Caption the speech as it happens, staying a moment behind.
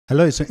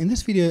Hello, so in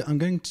this video I'm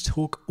going to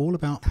talk all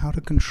about how to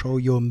control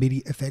your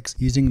MIDI effects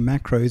using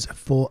macros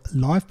for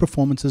live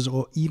performances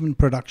or even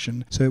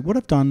production. So what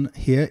I've done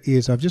here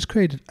is I've just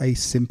created a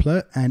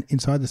simpler, and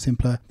inside the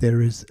simpler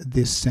there is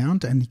this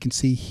sound, and you can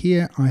see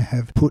here I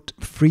have put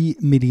free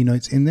MIDI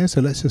notes in there.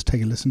 So let's just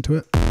take a listen to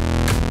it.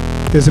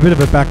 There's a bit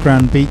of a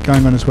background beat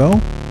going on as well.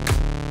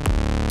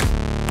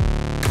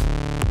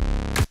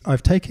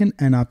 I've taken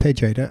an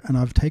arpeggiator and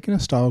I've taken a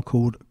style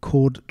called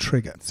chord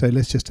trigger. So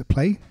let's just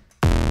play.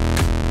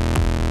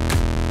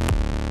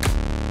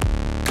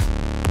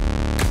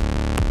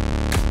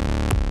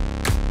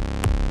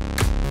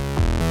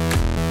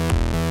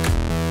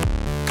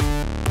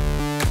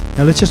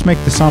 Now let's just make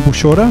the sample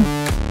shorter.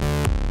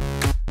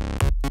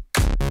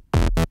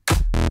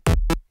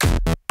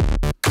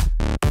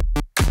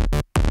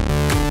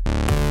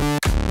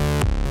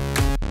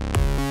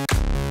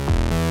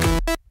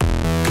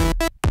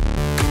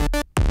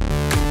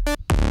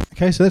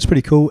 Okay, so that's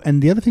pretty cool.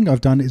 And the other thing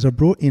I've done is I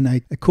brought in a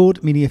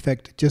chord MIDI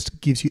effect.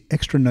 Just gives you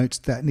extra notes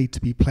that need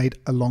to be played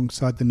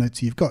alongside the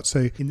notes you've got.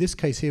 So in this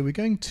case here, we're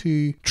going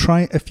to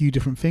try a few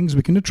different things.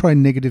 We're going to try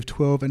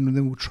 -12, and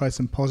then we'll try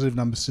some positive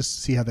numbers just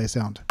to see how they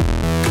sound.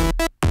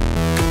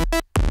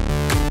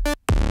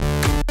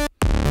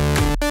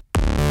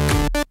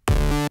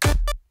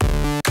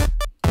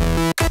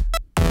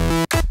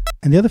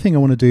 And the other thing I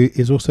want to do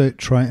is also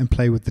try and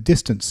play with the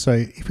distance. So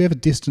if we have a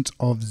distance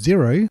of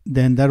 0,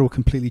 then that will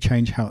completely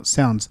change how it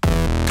sounds.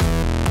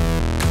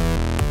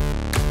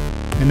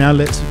 And now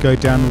let's go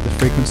down with the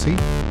frequency.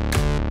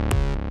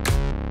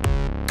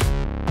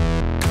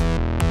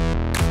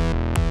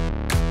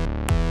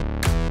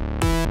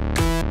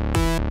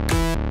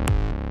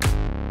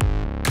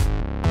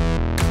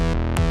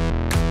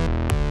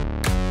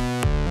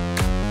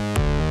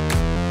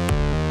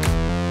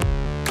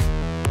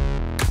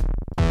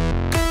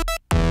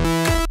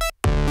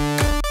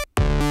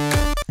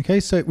 Okay,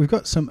 so we've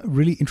got some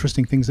really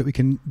interesting things that we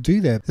can do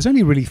there. There's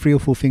only really 3 or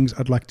 4 things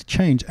I'd like to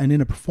change, and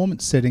in a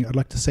performance setting I'd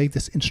like to save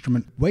this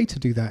instrument. Way to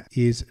do that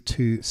is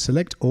to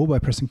select all by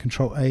pressing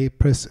Ctrl A,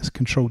 press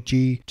Ctrl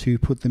G to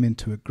put them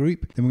into a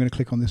group. Then we're going to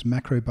click on this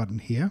macro button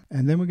here,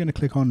 and then we're going to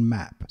click on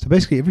map. So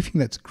basically everything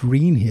that's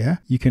green here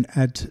you can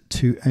add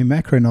to a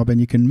macro knob and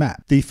you can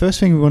map. The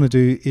first thing we want to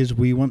do is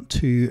we want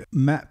to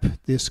map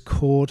this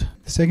chord.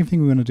 The second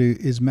thing we want to do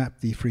is map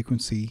the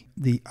frequency.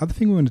 The other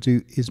thing we want to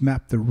do is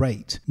map the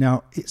rate.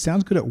 Now it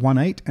sounds good at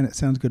 1/8 and it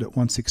sounds good at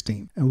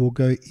 1/16. And we'll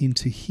go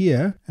into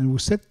here and we'll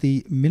set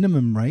the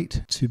minimum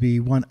rate to be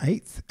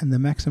 1/8 and the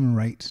maximum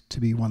rate to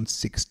be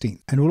 1/16.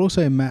 And we'll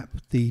also map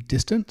the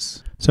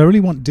distance. So I really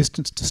want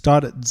distance to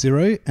start at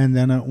 0 and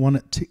then I want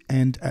it to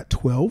end at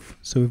 12.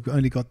 So we've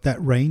only got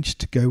that range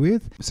to go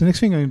with. So next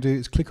thing I'm going to do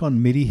is click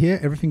on MIDI here.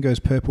 Everything goes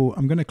purple.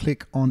 I'm going to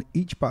click on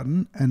each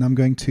button and I'm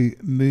going to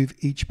move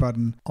each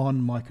button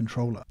on my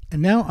controller.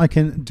 And now I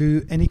can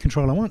do any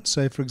control I want.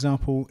 So for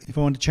example, if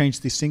I want to change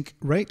the sync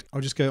rate,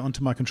 I'll just go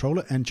onto my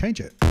controller and change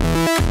it.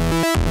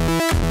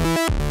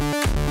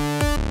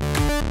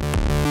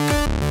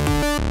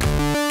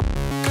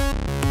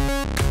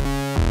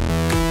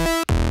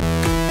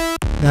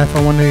 Now if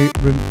I want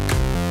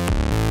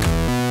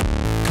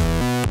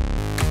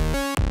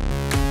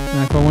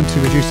to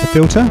reduce the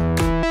filter,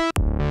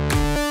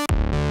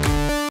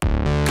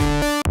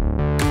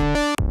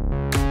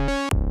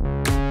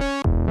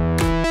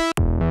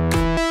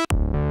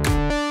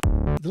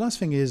 the last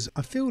thing is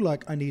I feel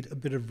like I need a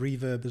bit of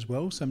reverb as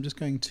well, so I'm just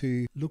going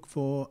to look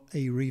for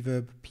a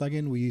reverb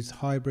plugin. We use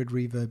hybrid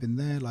reverb in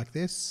there like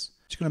this.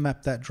 Just going to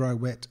map that dry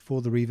wet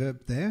for the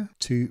reverb there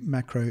to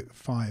macro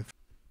 5.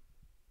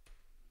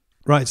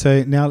 Right,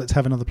 so now let's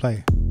have another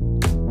play.